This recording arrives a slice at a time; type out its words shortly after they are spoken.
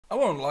I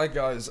won't lie,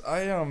 guys.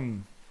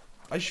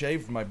 I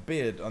shaved my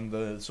beard on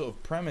the sort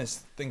of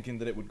premise, thinking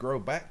that it would grow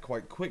back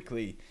quite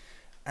quickly,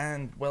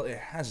 and well, it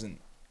hasn't.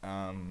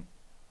 And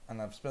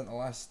I've spent the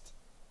last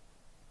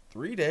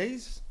 3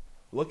 days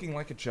looking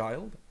like a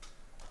child,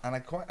 and I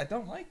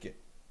don't like it.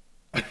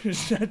 I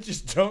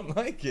just don't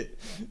like it.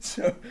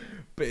 So,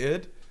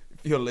 beard,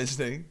 if you're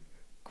listening,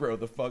 grow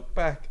the fuck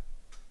back.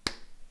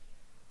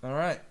 All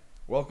right,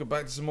 welcome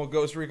back to some more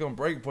Recon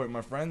Breakpoint,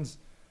 my friends.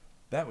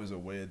 That was a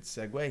weird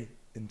segue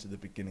into the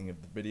beginning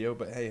of the video,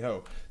 but hey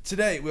ho.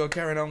 Today we are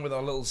carrying on with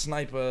our little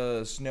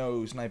snow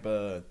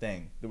sniper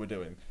thing that we're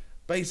doing.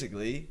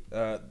 Basically,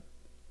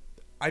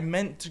 I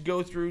meant to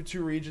go through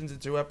 2 regions in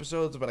 2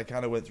 episodes, but I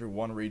kind of went through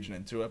 1 region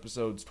in 2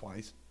 episodes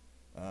twice.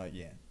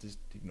 Yeah, just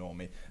ignore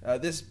me.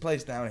 This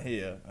place down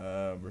here,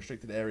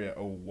 restricted area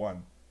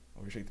 01,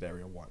 or restricted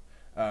area 1.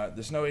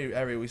 The snowy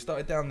area, we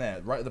started down there,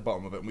 right at the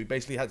bottom of it, and we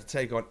basically had to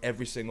take on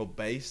every single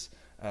base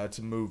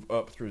to move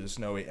up through the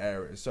snowy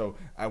area. So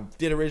I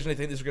did originally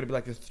think this was going to be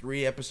like a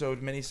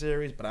 3-episode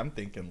miniseries, but I'm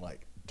thinking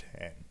like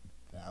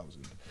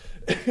 10,000.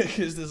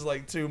 Because there's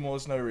like 2 more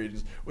snow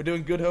regions. We're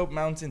doing Good Hope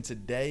Mountain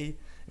today.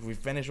 If we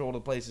finish all the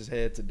places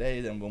here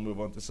today, then we'll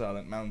move on to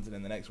Silent Mountain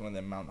and the next one, and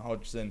then Mount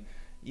Hodgson.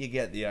 You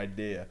get the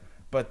idea.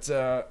 But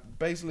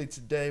basically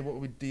today,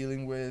 what we're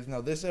dealing with... Now,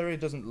 this area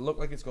doesn't look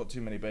like it's got too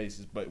many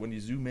bases, but when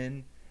you zoom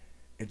in,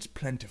 it's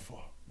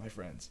plentiful, my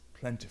friends.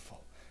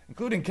 Plentiful.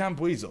 Including Camp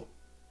Weasel,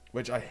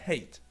 which I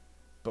hate,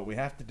 but we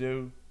have to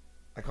do.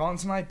 I can't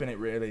snipe in it,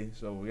 really,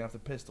 so we have to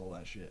pistol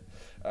that shit.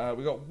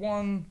 We got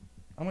 1...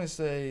 I'm going to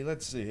say...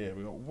 Let's see here.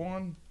 We got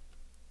 1,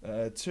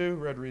 2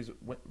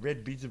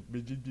 red beads of...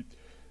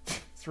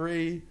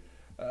 3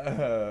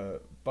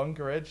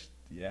 bunker edge.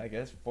 Yeah, I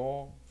guess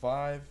 4,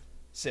 5,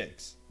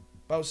 6.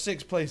 About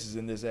 6 places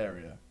in this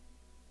area.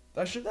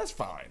 That's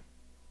fine.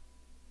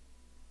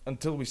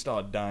 Until we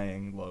start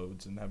dying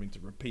loads and having to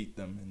repeat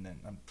them, and then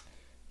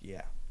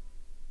yeah,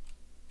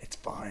 it's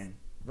fine,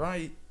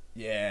 right?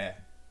 Yeah,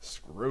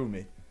 screw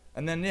me.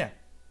 And then yeah,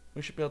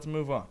 we should be able to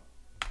move on.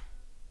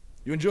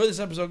 You enjoy this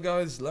episode,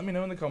 guys? Let me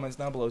know in the comments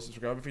down below.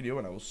 Subscribe if you do,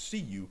 and I will see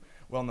you.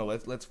 Well, no,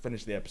 let's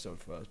finish the episode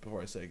first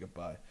before I say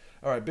goodbye.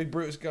 All right, big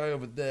Brutus guy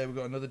over there. We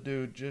got another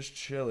dude just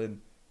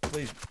chilling.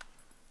 Please,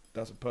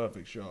 that's a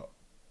perfect shot.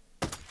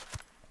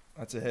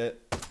 That's a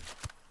hit.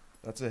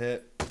 That's a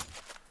hit.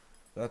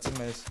 That's a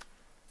miss.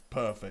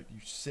 Perfect. You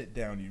sit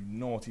down, you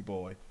naughty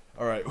boy.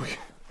 All right, we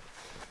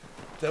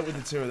dealt with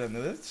the 2 of them.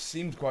 Now, this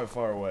seemed quite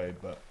far away,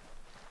 but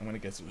I'm gonna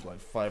guess it was like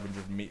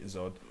 500 meters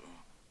odd.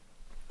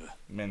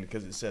 Man,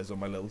 because it says on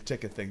my little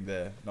ticker thing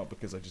there, not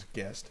because I just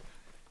guessed.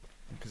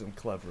 Because I'm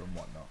clever and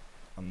whatnot.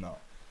 I'm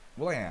not.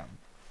 Well, I am.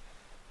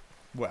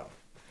 Well,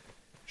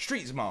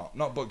 street smart,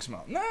 not book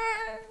smart. Nah.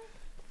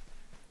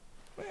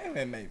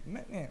 Maybe.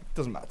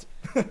 Doesn't matter.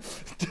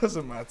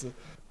 Doesn't matter.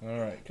 All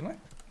right,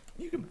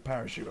 you can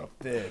parachute up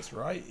this,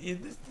 right?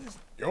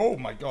 Oh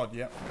my God,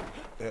 yeah.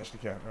 They actually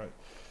can, right?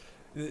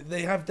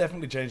 They have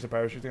definitely changed the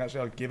parachuting.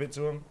 Actually, I'll give it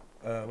to them.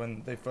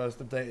 When they first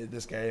updated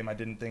this game, I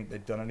didn't think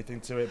they'd done anything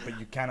to it, but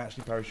you can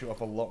actually parachute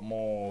off a lot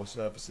more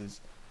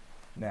surfaces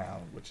now,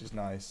 which is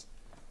nice.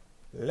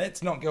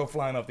 Let's not go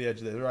flying off the edge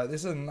of this. Right,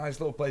 this is a nice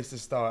little place to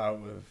start out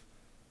with.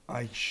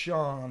 I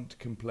shan't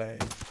complain.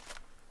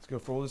 Let's go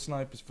for all the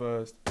snipers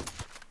first.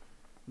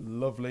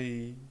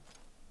 Lovely.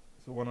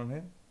 Is there one on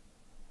here?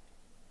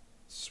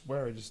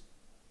 Swear I just...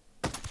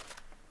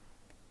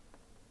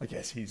 I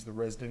guess he's the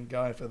resident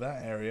guy for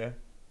that area.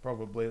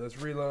 Probably. Let's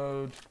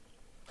reload.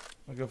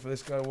 I'll go for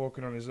this guy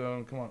walking on his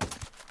own. Come on.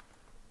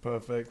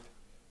 Perfect.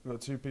 We've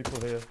got 2 people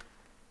here.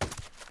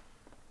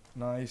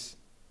 Nice.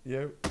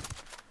 You.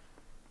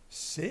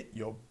 Sit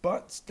your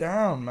butts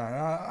down, man.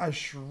 I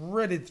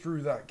shredded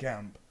through that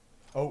camp.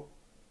 Oh.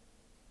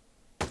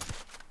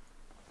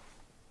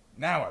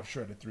 Now I've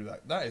shredded through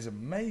that. That is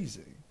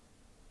amazing.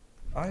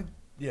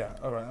 Yeah,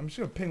 alright. I'm just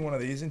going to ping one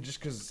of these in just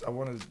because I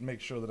want to make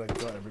sure that I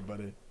got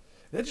everybody.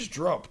 They just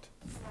dropped.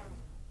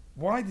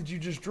 Why did you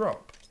just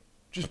drop?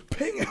 Just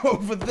ping it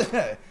over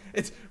there.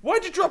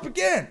 Why'd you drop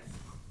again?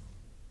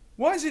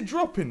 Why is it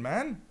dropping,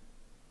 man?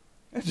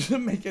 It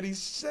doesn't make any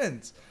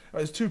sense. Right,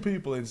 there's 2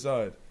 people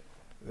inside.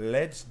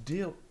 Let's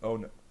deal. Oh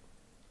no.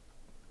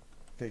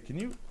 Okay, can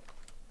you?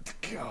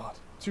 God.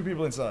 2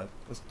 people inside.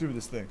 Let's do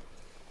this thing.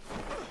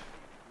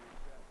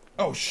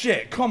 Oh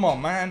shit, come on,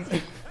 man.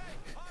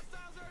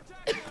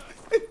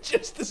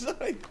 Just as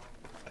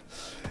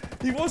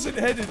he wasn't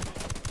headed.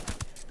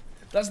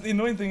 That's the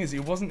annoying thing, is he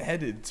wasn't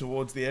headed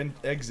towards the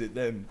exit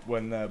then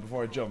when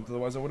before I jumped.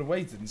 Otherwise I would have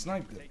waited and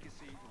sniped it.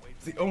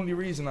 It's the only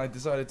reason I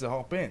decided to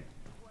hop in.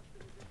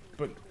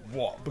 But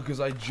what? Because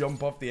I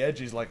jump off the edge,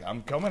 he's like,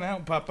 I'm coming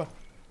out, Papa.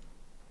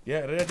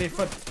 Yeah, ready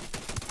for...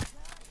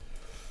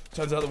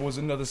 Turns out there was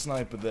another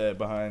sniper there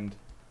behind.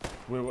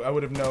 I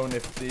would have known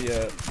if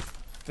the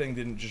thing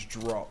didn't just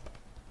drop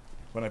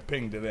when I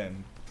pinged it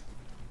in.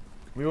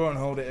 We won't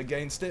hold it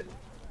against it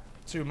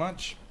too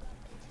much.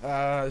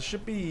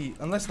 Should be,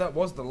 unless that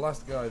was the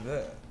last guy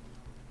there,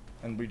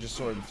 and we just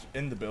saw him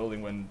in the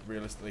building when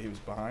realistically he was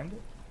behind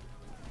it.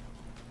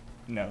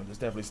 No, there's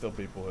definitely still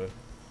people here.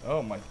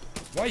 Oh my.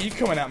 Why are you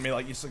coming at me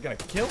like you're gonna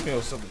kill me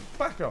or something?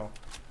 Back off.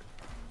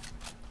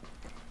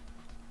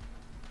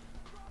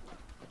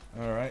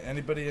 Alright,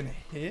 anybody in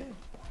here?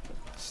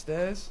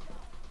 Stairs?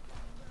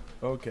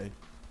 Okay.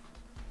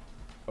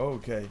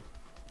 Okay.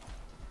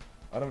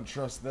 I don't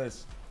trust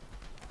this.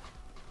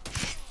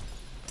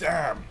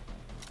 Damn!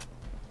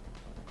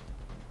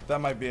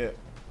 That might be it.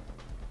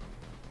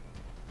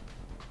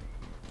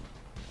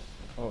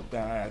 Oh,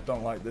 damn, I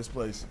don't like this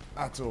place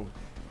at all.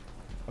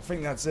 I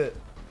think that's it.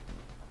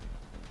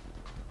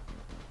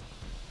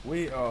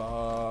 We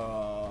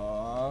are...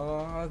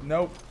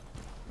 Nope.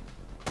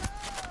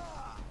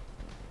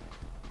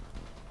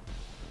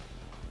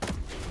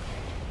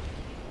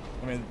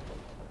 I mean,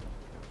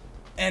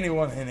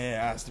 anyone in here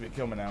has to be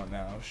coming out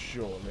now,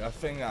 surely. I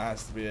think that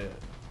has to be it.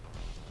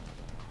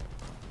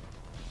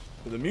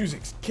 But the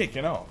music's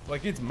kicking off.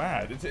 Like, it's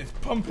mad. It's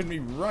pumping me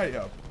right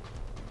up.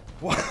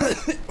 Why,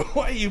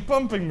 why are you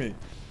pumping me?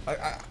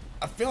 I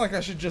feel like I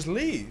should just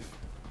leave.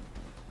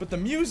 But the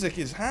music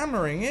is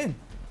hammering in.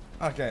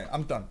 Okay,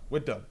 I'm done. We're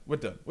done. We're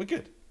done. We're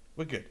good.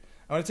 We're good.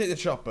 I'm going to take the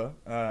chopper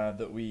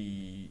that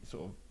we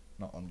sort of,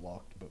 not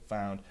unlocked, but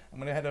found. I'm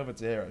going to head over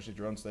to here, actually,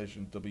 drone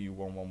station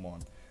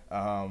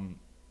W111.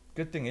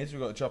 Good thing is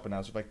we've got the chopper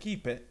now, so if I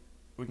keep it,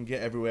 we can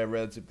get everywhere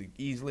relatively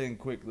easily and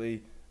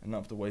quickly and not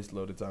have to waste a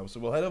load of time. So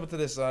we'll head over to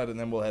this side, and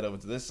then we'll head over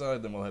to this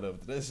side, then we'll head over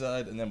to this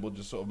side, and then we'll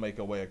just sort of make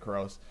our way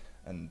across.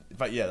 And in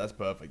fact, yeah, that's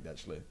perfect,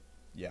 actually.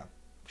 Yeah.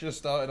 Should have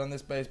started on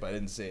this base, but I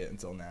didn't see it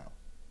until now.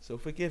 So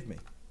forgive me.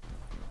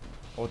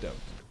 Or don't.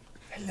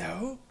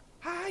 Hello?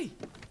 Hi!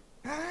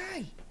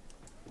 Hi!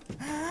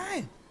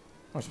 Hi!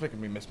 Oh, it's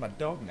making me miss my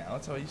dog now.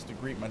 That's how I used to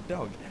greet my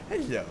dog.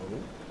 Hello!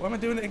 Why am I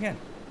doing it again?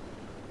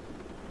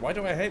 Why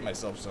do I hate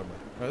myself so much?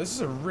 Now, this is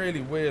a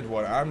really weird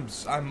one. I'm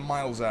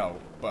miles out,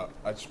 but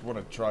I just want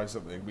to try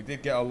something. We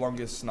did get our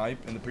longest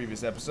snipe in the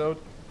previous episode.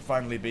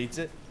 Finally beat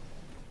it.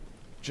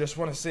 Just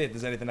want to see if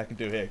there's anything I can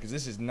do here, because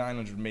this is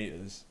 900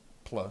 meters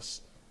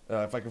plus.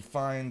 If I can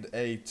find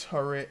a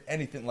turret,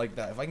 anything like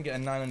that. If I can get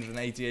a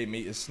 988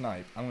 meter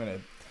snipe, I'm going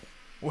to,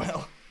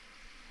 well,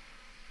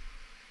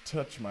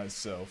 touch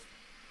myself.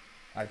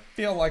 I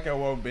feel like I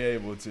won't be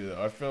able to,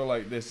 though. I feel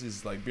like this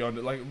is, like, beyond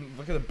it. Like,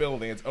 look at the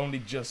building. It's only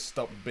just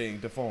stopped being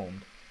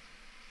deformed.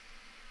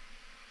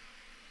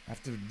 I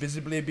have to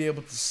visibly be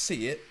able to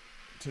see it,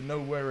 to know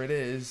where it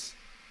is,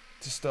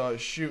 to start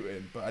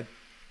shooting. But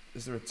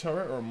is there a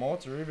turret or a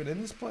mortar even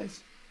in this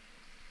place?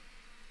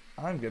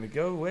 I'm going to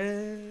go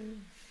with...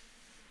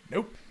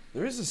 Nope.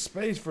 There is a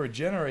space for a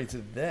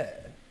generator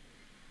there.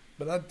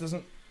 But that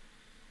doesn't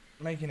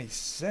make any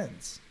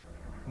sense.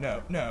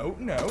 No, no,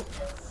 no.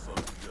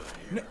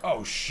 No,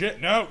 oh shit,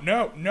 no,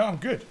 no, no, I'm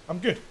good. I'm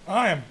good.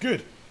 I am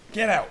good.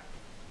 Get out.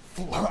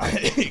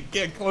 Fly.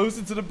 Get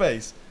closer to the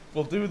base.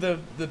 We'll do the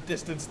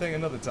distance thing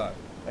another time.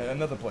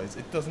 Another place.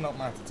 It does not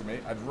matter to me.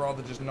 I'd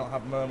rather just not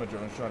have murmur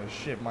drones trying to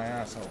shiv my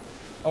asshole.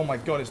 Oh my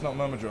god, it's not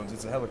murmur drones.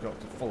 It's a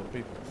helicopter full of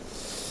people.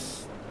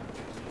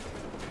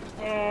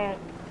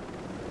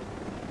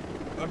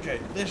 Okay,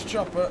 this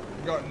chopper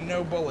got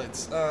no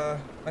bullets. I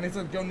need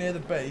to go near the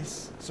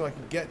base so I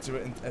can get to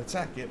it and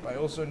attack it, but I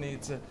also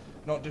need to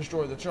not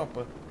destroy the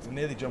chopper, because I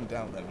nearly jumped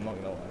out then, I'm not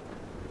gonna lie.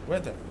 Where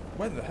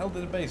the hell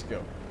did the base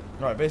go?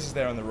 Right, base is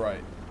there on the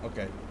right.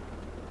 Okay.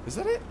 Is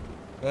that it?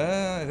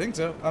 I think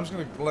so. I'm just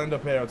gonna land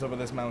up here on top of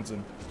this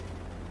mountain.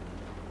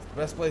 It's the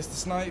best place to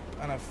snipe,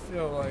 and I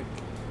feel like...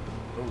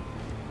 Oh.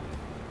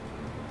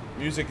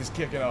 Music is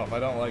kicking off. I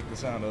don't like the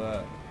sound of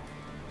that.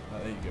 Oh,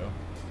 there you go.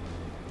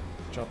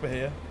 Chopper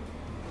here.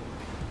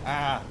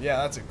 Ah, yeah,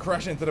 that's a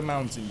crash into the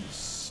mountain, you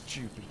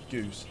stupid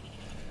goose.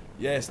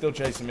 Yeah, still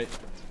chasing me.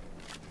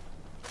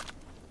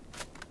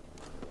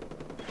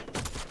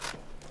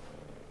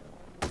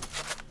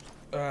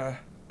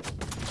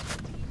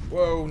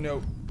 Whoa,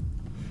 no.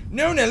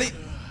 No, Nelly!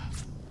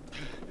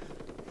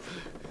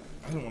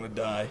 I don't want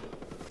to die.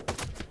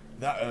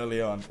 That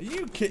early on. Are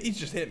you kidding? He's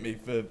just hit me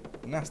for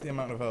a nasty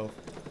amount of health.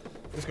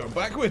 It's going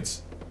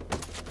backwards.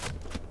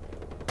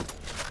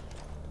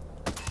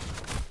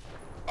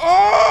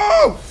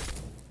 Oh!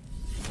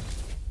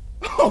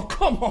 Oh,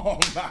 come on,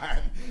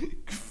 man.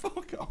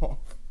 Fuck off.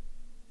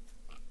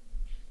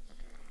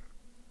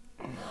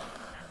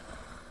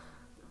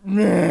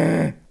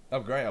 Oh,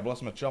 great. I've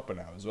lost my chopper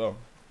now as well.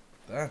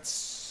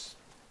 That's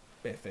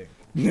biffing.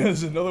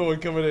 There's another one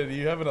coming in. Are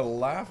you having a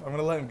laugh? I'm going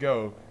to let him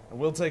go. And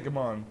we'll take him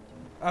on.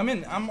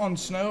 I'm on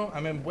snow.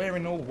 I'm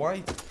wearing all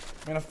white.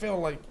 I mean, I feel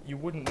like you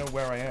wouldn't know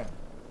where I am.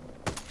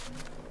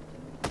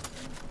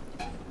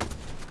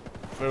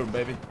 Boom,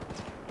 baby.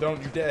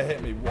 Don't you dare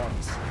hit me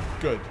once.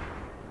 Good.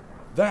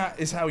 That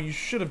is how you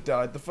should have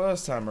died the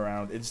first time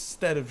around,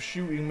 instead of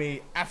shooting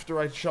me after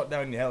I shot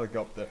down your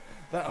helicopter.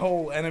 That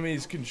whole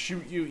enemies can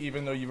shoot you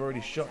even though you've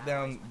already shot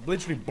down,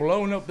 literally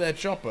blown up their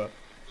chopper,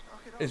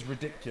 is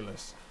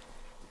ridiculous.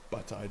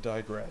 But I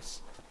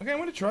digress. Okay, I'm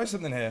going to try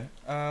something here.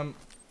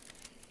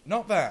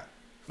 Not that.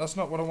 That's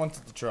not what I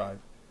wanted to try.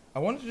 I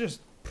wanted to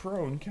just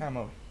prone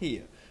camo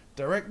here,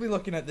 directly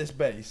looking at this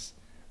base,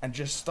 and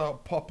just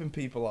start popping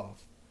people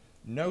off.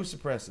 No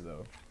suppressor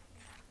though.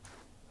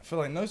 I feel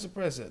like no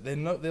suppressor.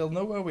 They'll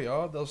know where we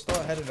are. They'll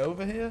start heading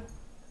over here.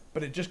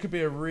 But it just could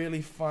be a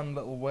really fun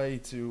little way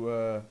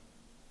to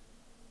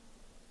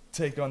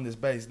take on this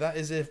base. That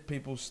is if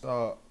people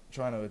start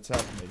trying to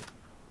attack me.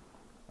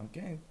 I'm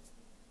getting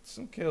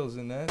some kills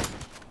in there.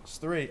 It's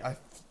 3.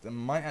 They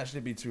might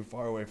actually be too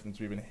far away for them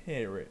to even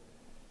hear it.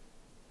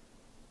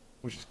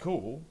 Which is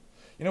cool.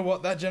 You know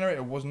what? That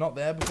generator was not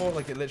there before.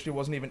 Like, it literally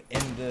wasn't even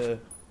in the...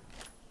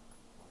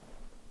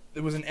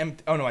 It was an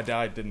empty... Oh, no, I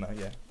died, didn't I?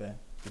 Yeah, there.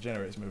 The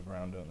generators move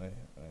around, don't they?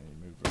 You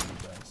move around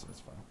there, so that's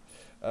fine.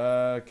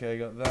 Okay,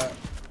 got that.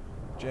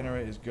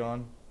 Generator's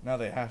gone. Now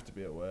they have to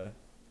be aware.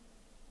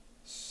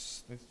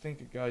 I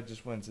think a guy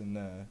just went in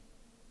there.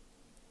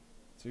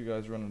 2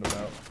 guys running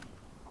about.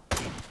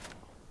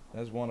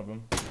 There's one of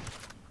them.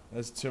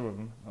 There's 2 of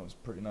them. That was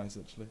pretty nice,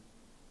 actually.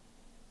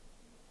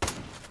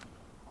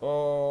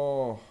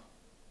 Oh,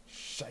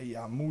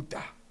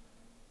 Shayamuta.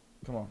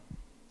 Come on.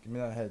 Give me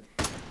that head.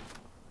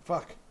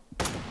 Fuck.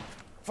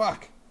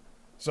 Fuck.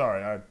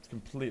 Sorry, I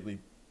completely...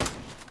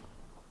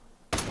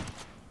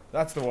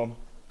 That's the one.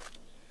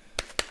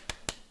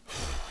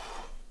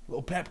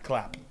 Little pep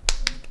clap.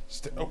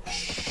 Oh,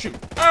 shoot.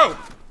 Oh!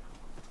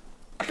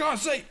 I can't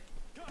see!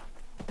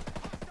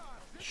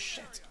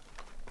 Shit.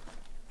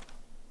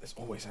 This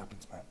always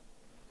happens, man.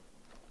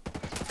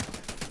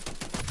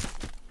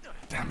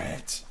 Damn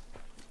it.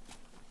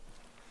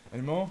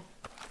 Any more?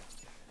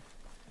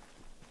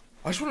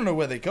 I just want to know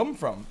where they come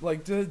from.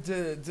 Like,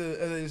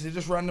 is it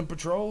just random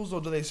patrols,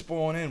 or do they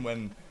spawn in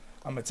when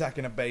I'm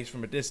attacking a base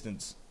from a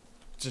distance?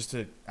 Just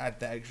to add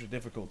that extra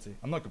difficulty.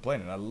 I'm not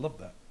complaining, I love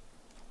that.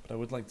 But I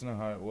would like to know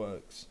how it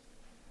works.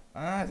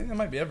 I think that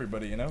might be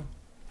everybody, you know?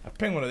 I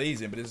pinged one of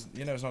these in, but it's,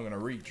 you know it's not going to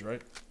reach,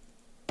 right?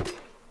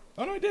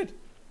 Oh no, I did.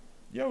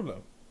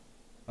 YOLO.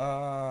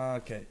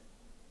 Okay.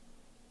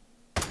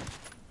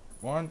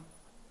 1,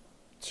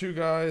 2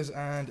 guys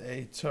and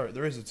a turret.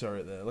 There is a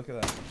turret there, look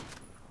at that.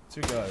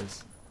 2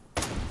 guys.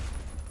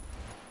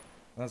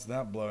 That's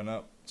that blowing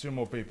up. 2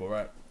 more people,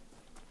 right?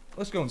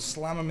 Let's go and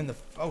slam them in the...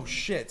 Oh,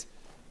 shit.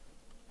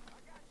 I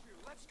got you.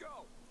 Let's go.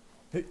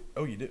 Hey,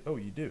 oh, you do? Oh,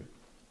 you do.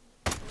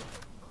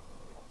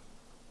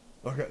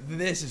 Okay,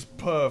 this is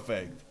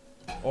perfect.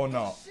 Or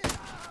not.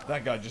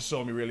 That guy just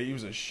saw me really. He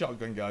was a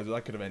shotgun guy, so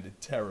that could have ended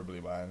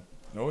terribly, man.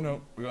 No,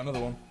 no. We got another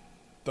one.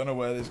 Don't know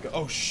where this goes.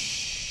 Oh,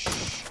 shh.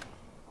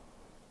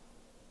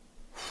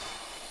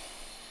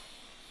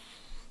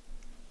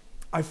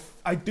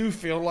 I do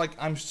feel like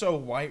I'm so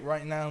white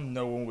right now,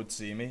 no one would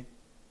see me.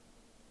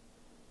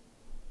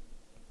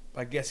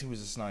 I guess he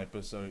was a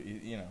sniper, so,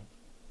 you know,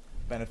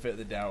 benefit of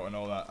the doubt and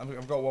all that.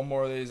 I've got one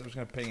more of these. I'm just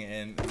going to ping it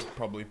in. It's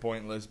probably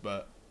pointless,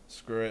 but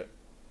screw it.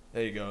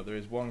 There you go. There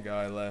is one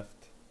guy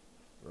left.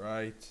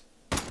 Right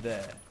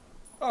there.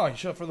 Oh, he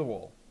shot for the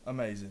wall.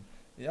 Amazing.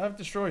 Yeah, I've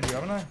destroyed you,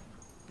 haven't I?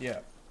 Yeah.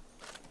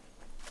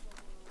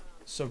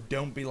 So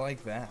don't be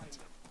like that.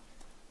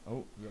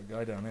 Oh, we got a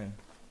guy down here.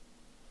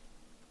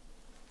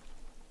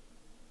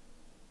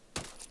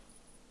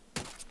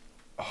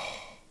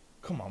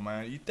 Come on,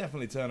 man. You'd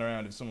definitely turn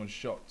around if someone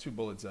shot 2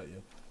 bullets at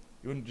you.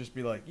 You wouldn't just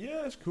be like,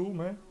 yeah, it's cool,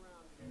 man.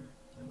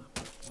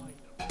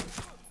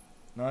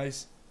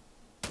 Nice.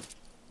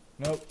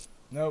 Nope.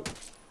 Nope.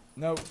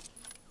 Nope.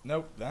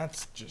 Nope.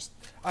 That's just...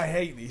 I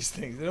hate these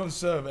things. They don't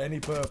serve any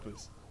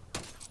purpose.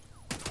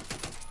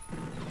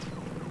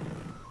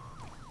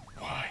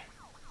 Why?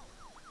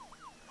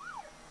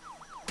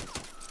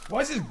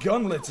 Why is his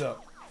gun lit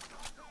up?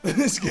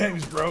 This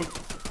game's broke.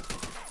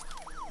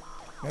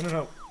 No, no,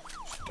 no.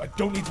 I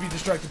don't need to be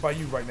distracted by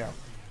you right now.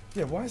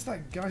 Yeah, why is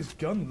that guy's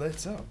gun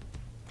lit up?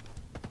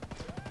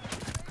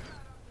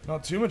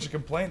 Not too much a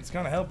complaint. It's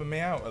kind of helping me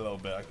out a little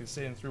bit. I can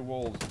see him through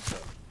walls and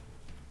stuff.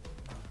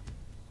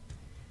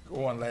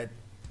 Go on, lad.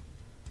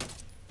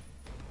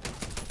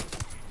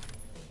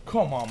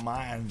 Come on,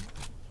 man.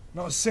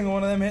 Not a single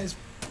one of them hit his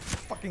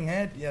fucking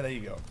head. Yeah, there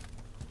you go.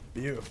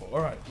 Beautiful.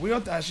 All right, we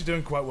are actually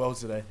doing quite well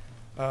today.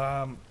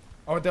 I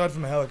died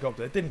from a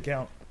helicopter. It didn't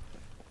count.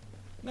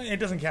 No,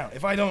 it doesn't count.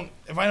 If I don't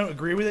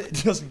agree with it,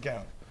 it doesn't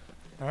count.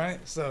 All right.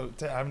 So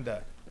I haven't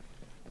died.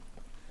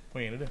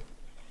 What are you gonna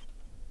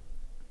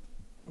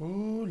do?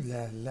 Ooh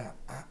la la,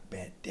 I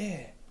bet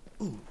there.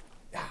 Ooh,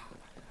 yeah.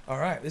 All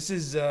right. This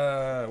is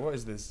what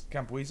is this?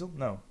 Camp Weasel?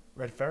 No,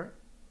 Red Ferret.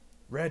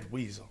 Red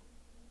Weasel.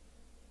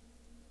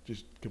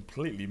 Just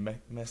completely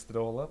messed it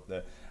all up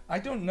there. I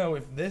don't know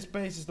if this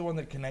base is the one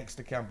that connects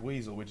to Camp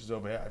Weasel, which is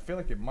over here. I feel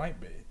like it might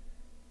be.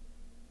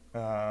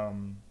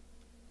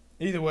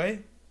 Either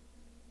way.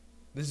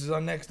 This is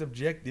our next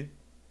objective,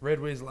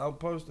 Red Weasel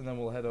Outpost, and then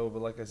we'll head over,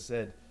 like I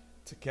said,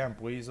 to Camp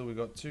Weasel. We've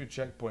got 2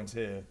 checkpoints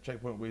here,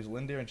 Checkpoint Weasel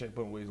India and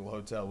Checkpoint Weasel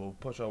Hotel. We'll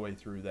push our way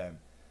through them,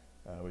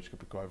 which could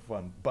be quite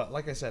fun. But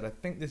like I said, I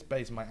think this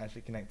base might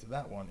actually connect to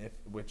that one,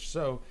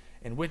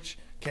 in which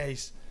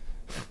case,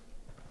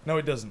 no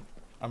it doesn't.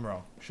 I'm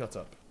wrong. Shut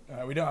up.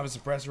 We don't have a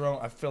suppressor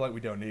on. I feel like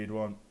we don't need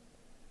one.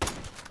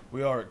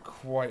 We are at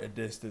quite a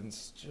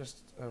distance.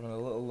 Just having a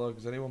little look.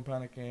 Is anyone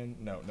panicking?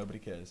 No, nobody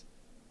cares.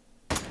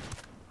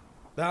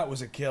 That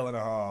was a kill and a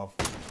half.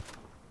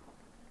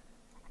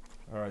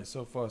 Alright,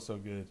 so far so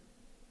good.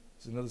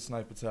 There's another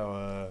sniper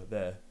tower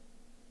there.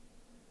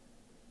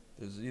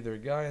 There's either a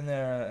guy in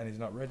there and he's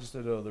not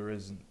registered or there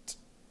isn't.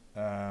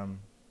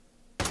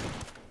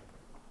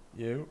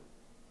 You.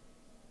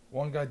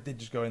 One guy did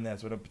just go in there,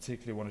 so I don't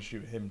particularly want to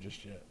shoot him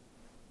just yet.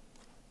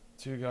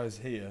 Two guys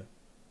here.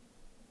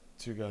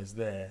 Two guys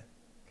there.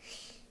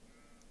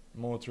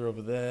 Mortar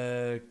over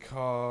there.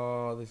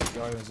 Car. This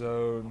guy in his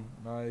own.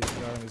 Nice.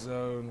 Guy in his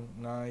own.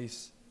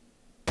 Nice.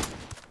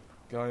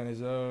 Guy in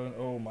his own.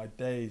 Oh my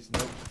days.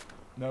 Nope.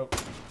 Nope.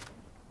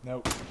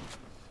 Nope.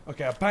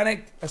 Okay, I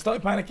panicked. I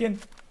started panicking.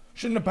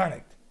 Shouldn't have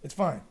panicked. It's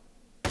fine.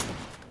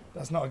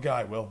 That's not a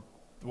guy, Will.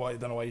 I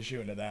don't know why you're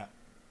shooting at that.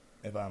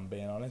 If I'm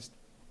being honest.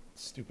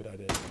 Stupid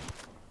idea.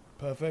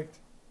 Perfect.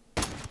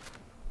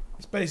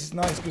 This base is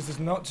nice because there's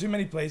not too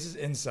many places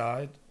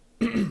inside.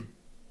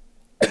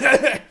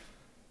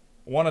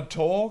 Want to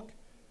talk?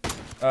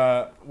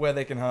 Where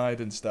they can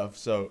hide and stuff.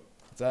 So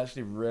it's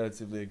actually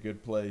relatively a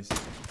good place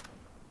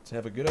to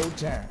have a good old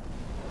time.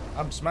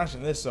 I'm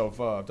smashing this so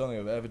far. I don't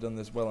think I've ever done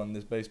this well on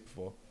this base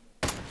before.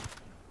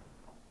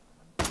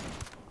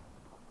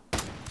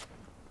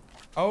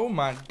 Oh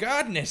my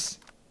godness!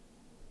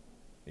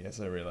 Yes,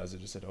 I realize I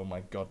just said oh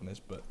my godness,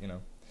 but you know.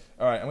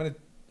 Alright, I'm gonna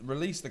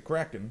release the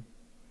Kraken.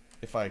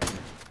 If I can.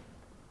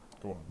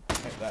 Go on.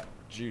 Hit that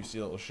juicy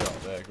little shot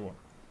there. Go on.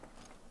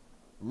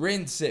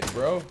 Rinse it,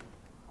 bro.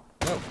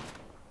 No.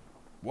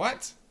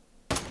 What?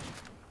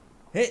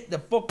 Hit the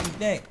fucking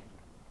thing.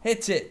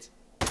 Hit it.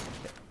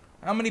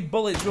 How many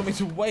bullets do you want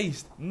me to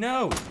waste?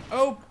 No.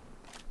 Oh.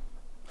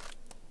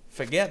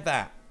 Forget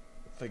that.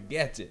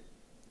 Forget it.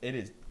 It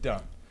is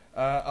done.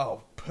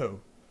 Oh, poo.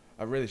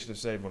 I really should have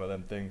saved one of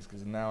them things,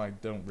 because now I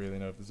don't really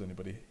know if there's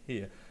anybody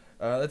here.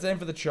 Let's aim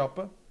for the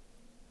chopper.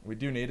 We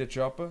do need a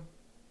chopper.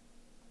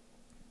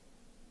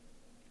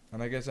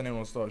 And I guess anyone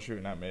will start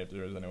shooting at me if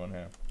there is anyone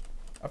here.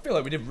 I feel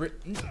like we did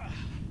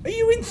Are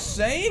you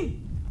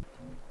insane?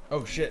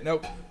 Oh shit,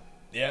 nope.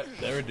 Yep,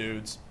 there are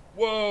dudes.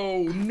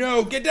 Whoa,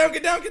 no, get down,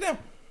 get down, get down.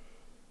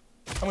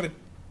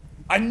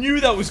 I knew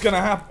that was gonna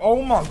happen.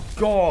 Oh my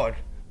god.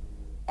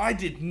 I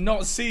did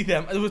not see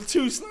them. There were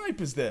two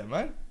snipers there,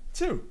 man.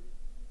 Two.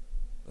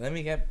 Let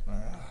me get...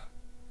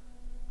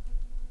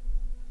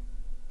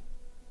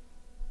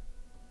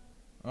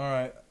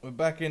 Alright, we're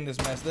back in this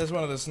mess. There's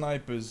one of the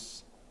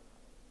snipers.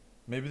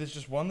 Maybe there's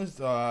just one.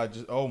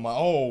 Oh my...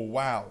 Oh,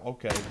 wow.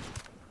 Okay.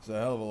 There's a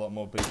hell of a lot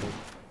more people.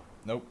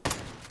 Nope.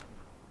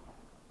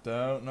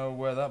 Don't know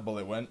where that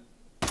bullet went.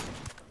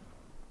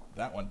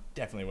 That one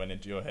definitely went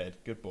into your head.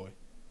 Good boy.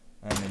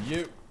 And then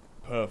you...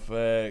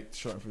 Perfect.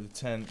 Shot through the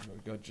tent.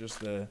 Got just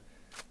there.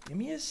 Give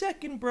me a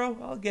second, bro.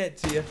 I'll get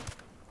to you.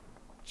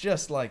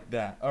 Just like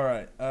that.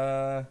 Alright.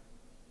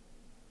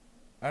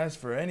 As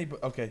for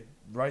anybody... Okay.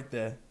 Right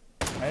there.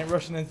 I ain't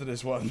rushing into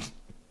this one.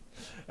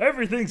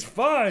 Everything's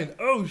fine.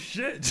 Oh,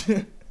 shit.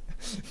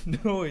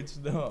 No, it's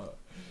not.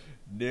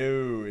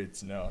 No,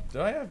 it's not.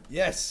 Do I have...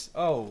 Yes.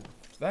 Oh,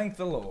 thank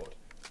the Lord.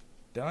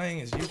 Dying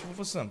is useful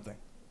for something.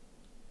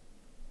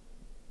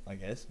 I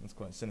guess. That's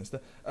quite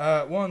sinister.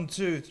 1,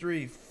 2,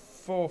 3,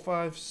 4,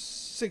 5,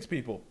 6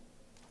 people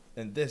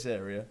in this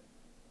area.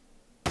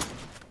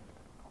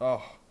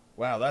 Oh,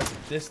 wow, that's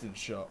a distance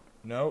shot.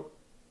 Nope.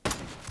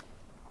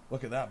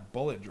 Look at that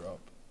bullet drop.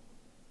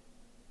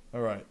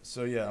 Alright,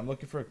 so yeah, I'm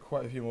looking for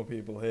quite a few more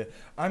people here.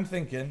 I'm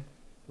thinking,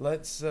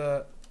 let's,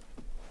 why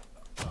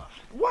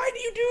do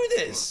you do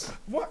this?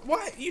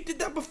 Why? You did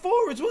that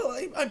before as well.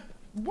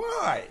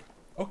 Why?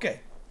 Okay.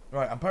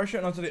 Right, I'm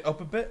parachuting onto the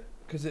upper bit,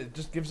 because it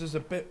just gives us a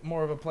bit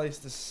more of a place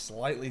to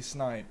slightly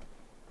snipe.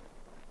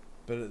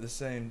 But at the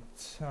same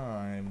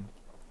time,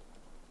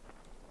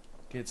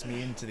 gets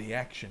me into the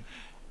action,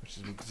 which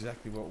is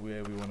exactly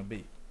where we want to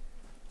be.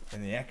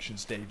 In the action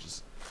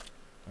stages.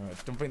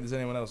 Alright, don't think there's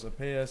anyone else up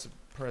here.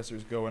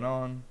 Suppressor's going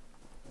on.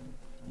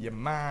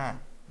 Yama.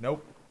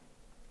 Nope.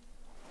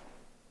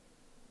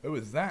 Who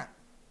is that?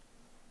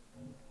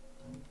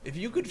 If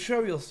you could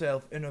show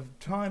yourself in a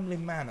timely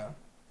manner,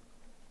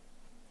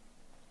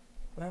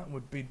 that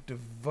would be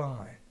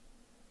divine.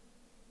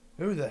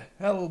 Who the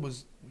hell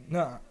was...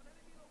 Nah.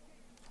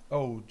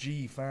 Oh,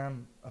 gee,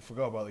 fam. I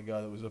forgot about the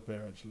guy that was up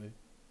here, actually.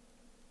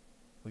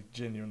 Like,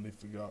 genuinely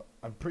forgot.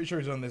 I'm pretty sure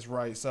he's on this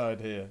right side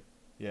here.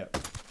 Yeah.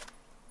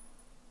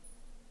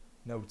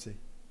 Naughty.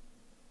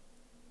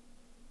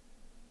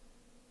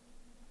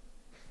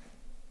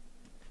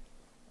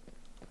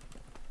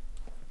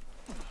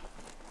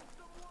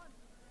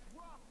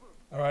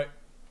 Alright.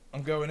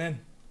 I'm going in.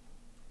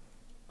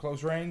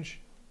 Close range.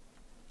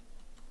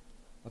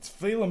 Let's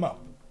feel him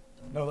up.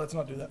 No, let's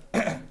not do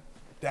that.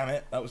 Damn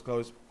it, that was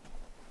close.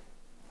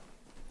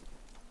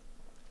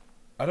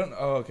 I don't...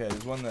 Oh, okay,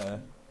 there's one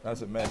there.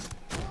 That's a mess.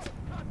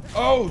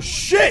 Oh,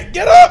 shit!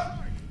 Get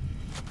up!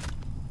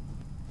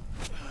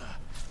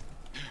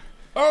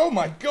 Oh,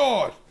 my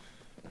God!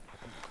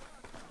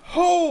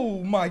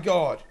 Oh, my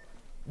God!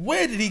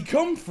 Where did he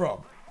come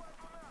from?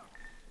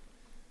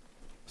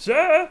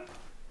 Sir?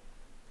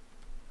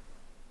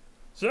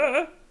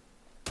 Sir?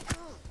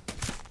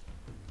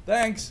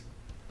 Thanks.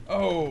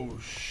 Oh,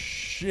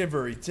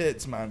 shivery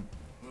tits, man.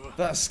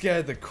 That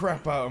scared the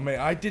crap out of me.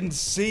 I didn't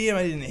see him,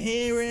 I didn't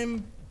hear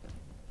him.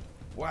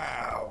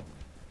 Wow.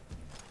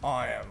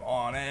 I am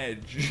on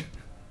edge.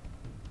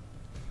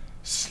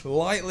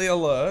 Slightly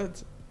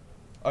alert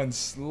and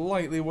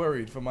slightly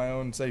worried for my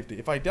own safety.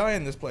 If I die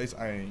in this place,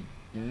 I ain't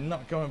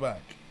not coming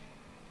back.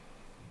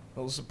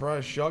 Little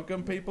surprise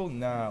shotgun people?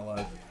 Nah,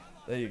 lad.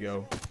 There you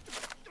go.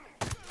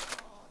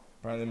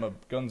 Apparently my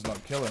gun's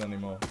not killing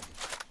anymore.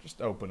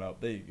 Just open up.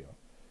 There you go.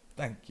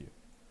 Thank you.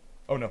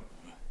 Oh no.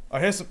 I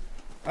hear some...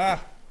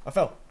 Ah! I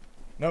fell.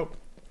 Nope.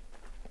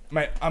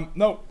 Mate,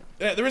 no.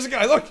 Yeah, there is a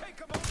guy, look!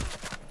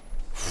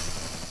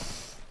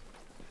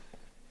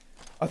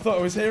 I thought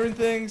I was hearing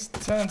things.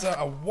 Turns out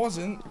I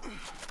wasn't.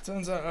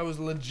 Turns out I was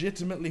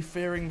legitimately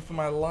fearing for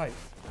my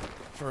life.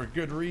 For a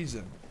good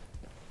reason.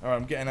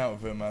 Alright, I'm getting out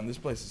of here, man. This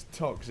place is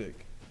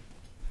toxic.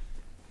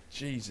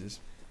 Jesus.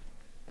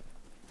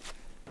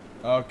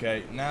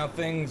 Okay, now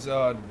things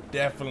are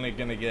definitely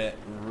gonna get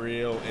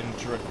real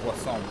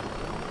intra-croissant.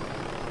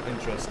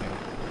 Interesting.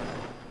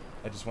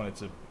 I just wanted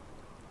to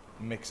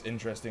mix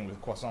interesting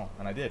with croissant,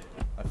 and I did.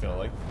 I feel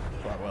like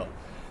quite well.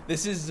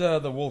 This is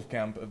the wolf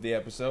camp of the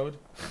episode.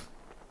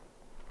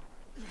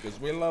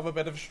 Because we love a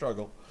bit of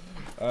struggle.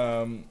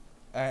 Well,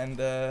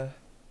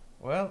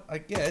 I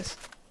guess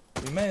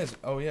we may as...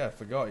 Oh yeah, I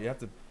forgot. You have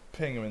to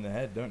ping him in the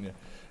head, don't you?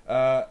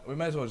 We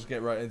may as well just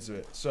get right into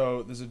it.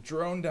 So, there's a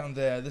drone down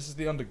there. This is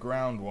the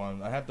underground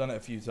one. I have done it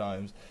a few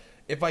times.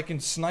 If I can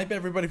snipe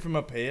everybody from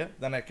up here,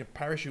 then I could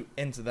parachute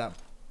into that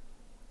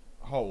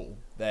hole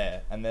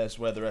there. And that's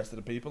where the rest of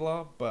the people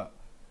are. But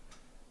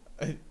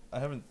I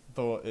haven't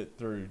thought it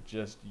through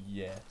just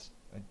yet.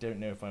 I don't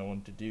know if I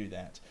want to do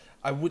that.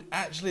 I would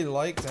actually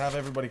like to have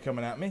everybody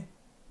coming at me.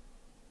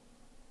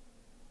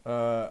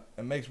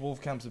 It makes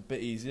wolf camps a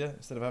bit easier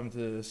instead of having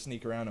to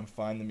sneak around and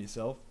find them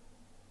yourself.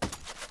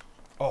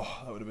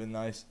 Oh, that would have been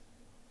nice.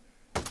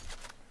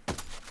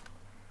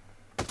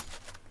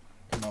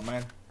 Come on,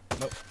 man.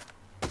 Nope.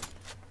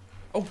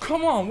 Oh,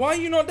 come on. Why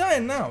are you not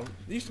dying now?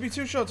 There used to be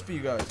 2 shots for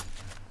you guys.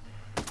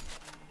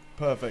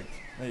 Perfect.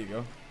 There you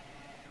go.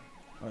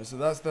 Alright, so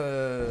that's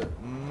the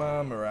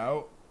murmur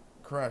out.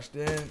 Crashed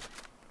in.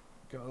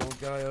 Got a little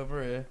guy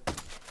over here.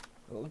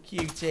 A little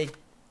cutie.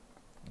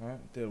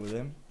 Alright, deal with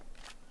him.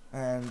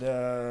 And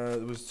there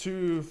was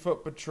 2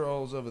 foot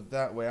patrols over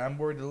that way. I'm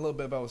worried a little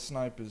bit about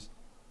snipers.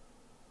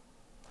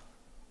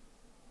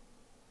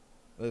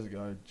 There's a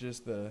guy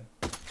just there.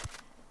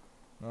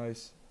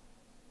 Nice.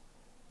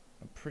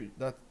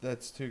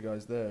 That's 2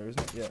 guys there,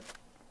 isn't it? Yeah.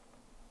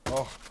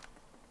 Oh.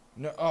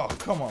 No. Oh,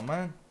 come on,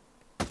 man.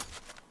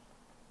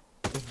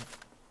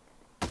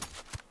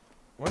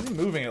 Why is he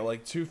moving at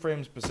like 2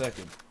 frames per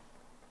second?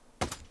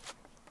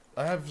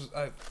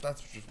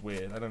 That's just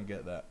weird. I don't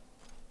get that.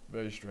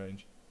 Very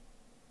strange.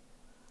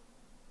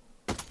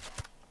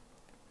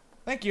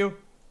 Thank you.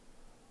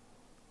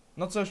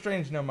 Not so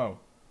strange no mo.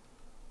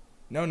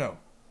 No, no.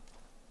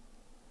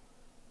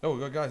 Oh, we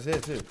got guys here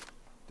too.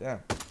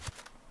 Damn.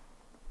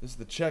 This is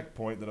the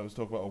checkpoint that I was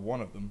talking about, or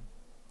one of them.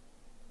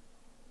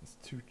 There's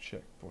 2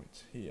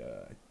 checkpoints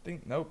here. I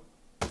think, nope.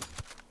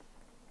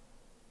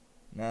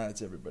 Nah,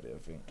 it's everybody, I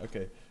think.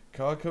 Okay,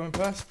 car coming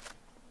past.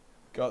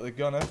 Got the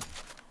gunner.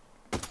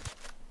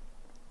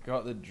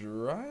 Got the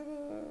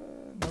driver.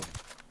 Nope.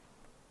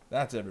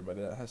 That's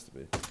everybody, that has to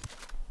be.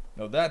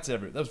 No, that's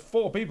everybody. There's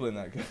 4 people in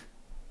that car.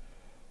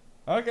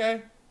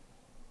 Okay.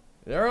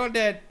 They're all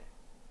dead.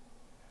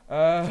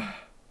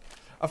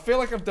 I feel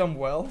like I've done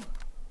well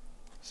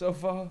so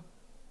far,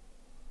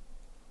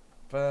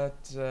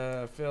 but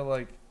I feel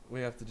like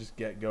we have to just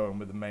get going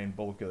with the main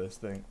bulk of this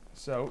thing.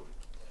 So,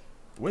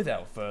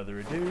 without further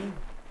ado,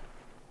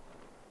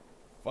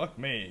 fuck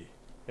me.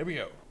 Here we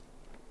go.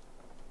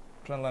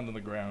 Trying to land on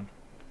the ground.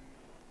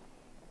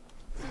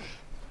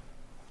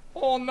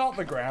 Or not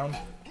the ground.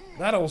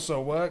 That also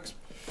works.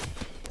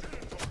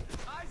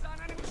 Eyes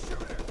on enemy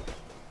shooter.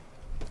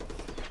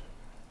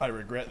 I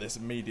regret this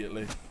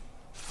immediately.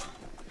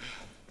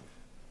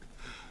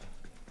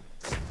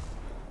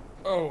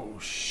 Oh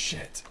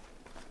shit.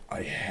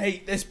 I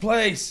hate this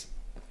place.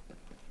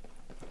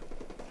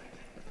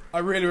 I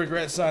really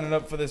regret signing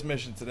up for this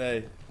mission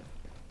today.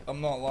 I'm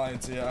not lying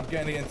to you. I'm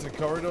getting into the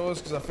corridors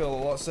because I feel a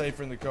lot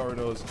safer in the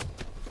corridors.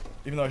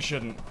 Even though I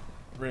shouldn't,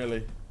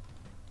 really.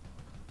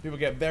 People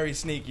get very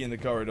sneaky in the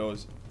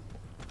corridors.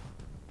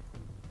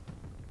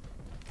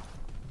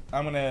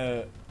 I'm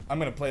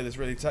gonna play this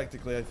really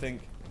tactically, I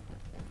think.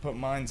 Put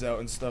mines out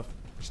and stuff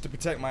just to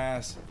protect my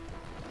ass.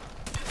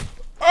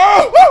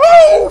 Oh!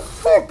 Oh!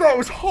 Fuck! That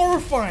was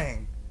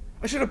horrifying.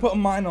 I should have put a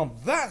mine on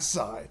that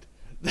side.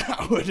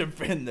 That would have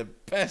been the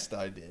best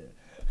idea.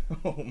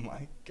 Oh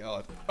my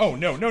god. Oh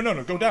no, no, no,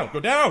 no. Go down. Go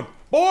down.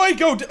 Boy,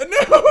 go down.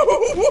 No!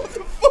 What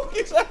the fuck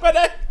is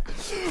happening?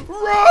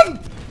 Run!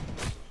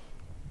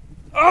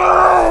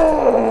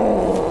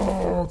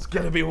 Oh! It's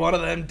gonna be one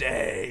of them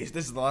days.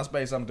 This is the last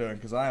base I'm doing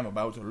because I am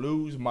about to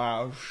lose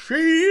my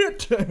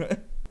shit.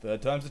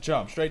 3rd time's the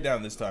charm. Straight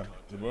down this time.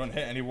 We won't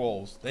hit any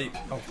walls.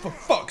 Oh, for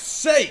fuck's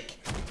sake!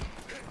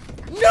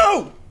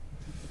 No!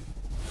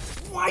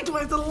 Why do I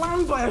have to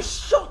land by a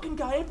shotgun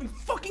guy every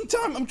fucking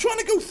time? I'm trying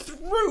to go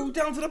through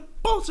down to the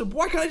bottom.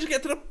 Why can't I just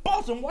get to the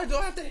bottom? Why do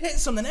I have to hit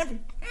something every...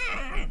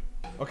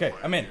 Okay,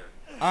 I'm in.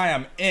 I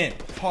am in.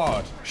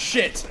 Hard.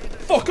 Shit.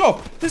 Fuck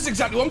off. This is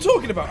exactly what I'm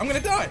talking about. I'm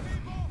gonna die.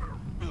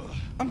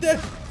 I'm dead.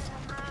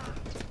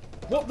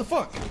 What the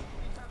fuck?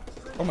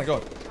 Oh my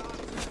god.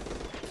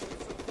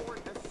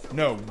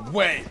 No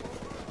way.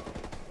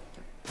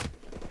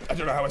 I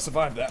don't know how I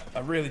survived that. I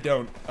really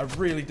don't. I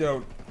really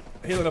don't.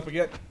 Healing up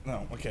again?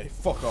 No. Okay,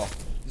 fuck off.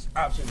 This is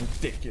absolutely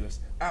ridiculous.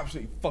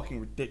 Absolutely fucking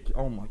ridiculous.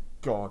 Oh my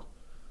god.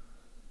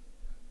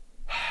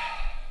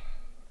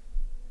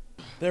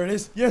 There it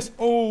is. Yes.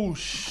 Oh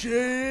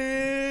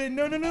shit.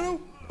 No, no, no,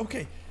 no.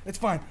 Okay, it's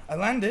fine. I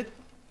landed.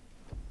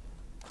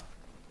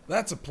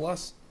 That's a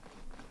plus.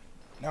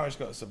 Now I just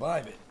gotta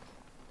survive it.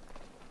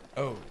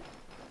 Oh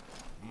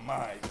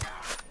my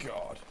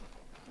god.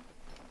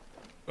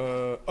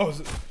 Oh,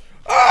 is it?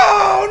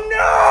 Oh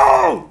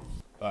no!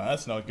 Oh,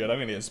 that's not good. I'm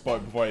gonna get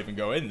spotted before I even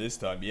go in this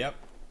time. Yep.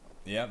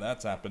 Yeah,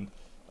 that's happened.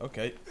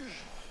 Okay.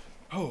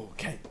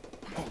 Okay.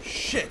 Oh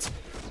shit.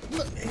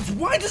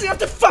 Why does he have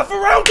to faff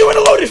around doing a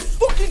load of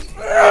fucking...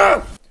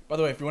 By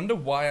the way, if you wonder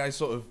why I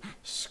sort of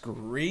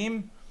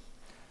scream,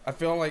 I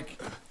feel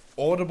like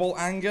audible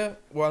anger,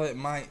 while it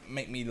might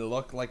make me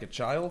look like a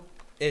child,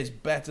 is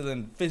better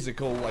than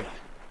physical, like,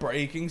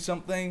 breaking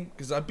something.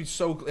 Because I'd be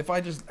so... If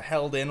I just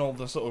held in all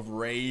the sort of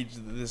rage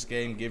that this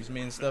game gives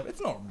me and stuff, it's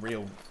not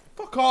real.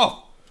 Fuck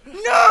off!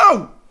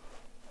 No!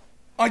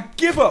 I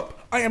give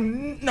up! I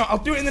am... No, I'll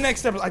do it in the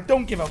next episode. I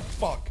don't give a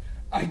fuck.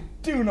 I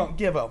do not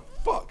give a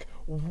fuck.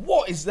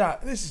 What is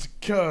that? This is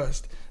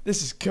cursed.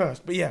 This is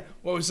cursed. But yeah,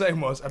 what I was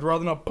saying was, I'd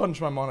rather not punch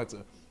my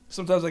monitor.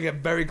 Sometimes I get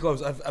very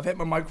close. I've hit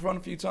my microphone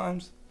a few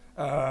times.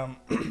 I'm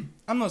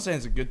not saying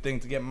it's a good thing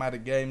to get mad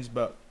at games,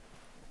 but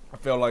I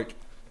feel like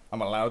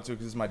I'm allowed to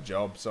because it's my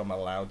job, so I'm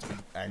allowed to be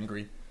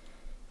angry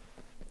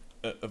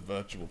at a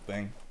virtual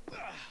thing.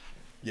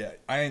 Yeah,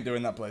 I ain't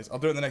doing that place. I'll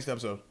do it in the next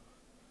episode.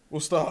 We'll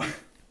start.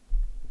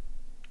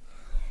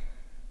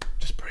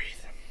 Just breathe.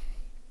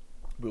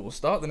 We will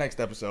start the next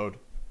episode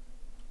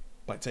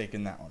by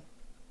taking that one.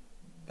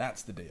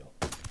 That's the deal.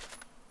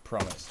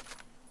 Promise.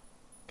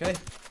 Okay?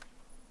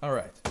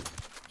 Alright.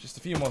 Just a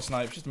few more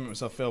snipes, just to make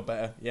myself feel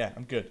better. Yeah,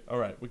 I'm good.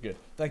 Alright, we're good.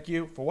 Thank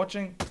you for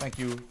watching. Thank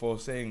you for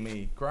seeing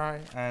me cry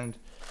and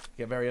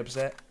get very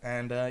upset.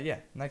 And yeah,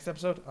 next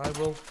episode I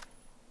will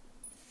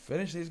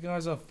finish these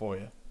guys off for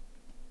you.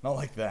 Not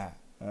like that.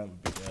 That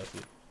would be dirty.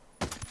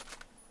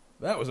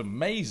 That was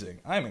amazing.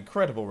 I am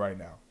incredible right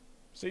now.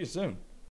 See you soon.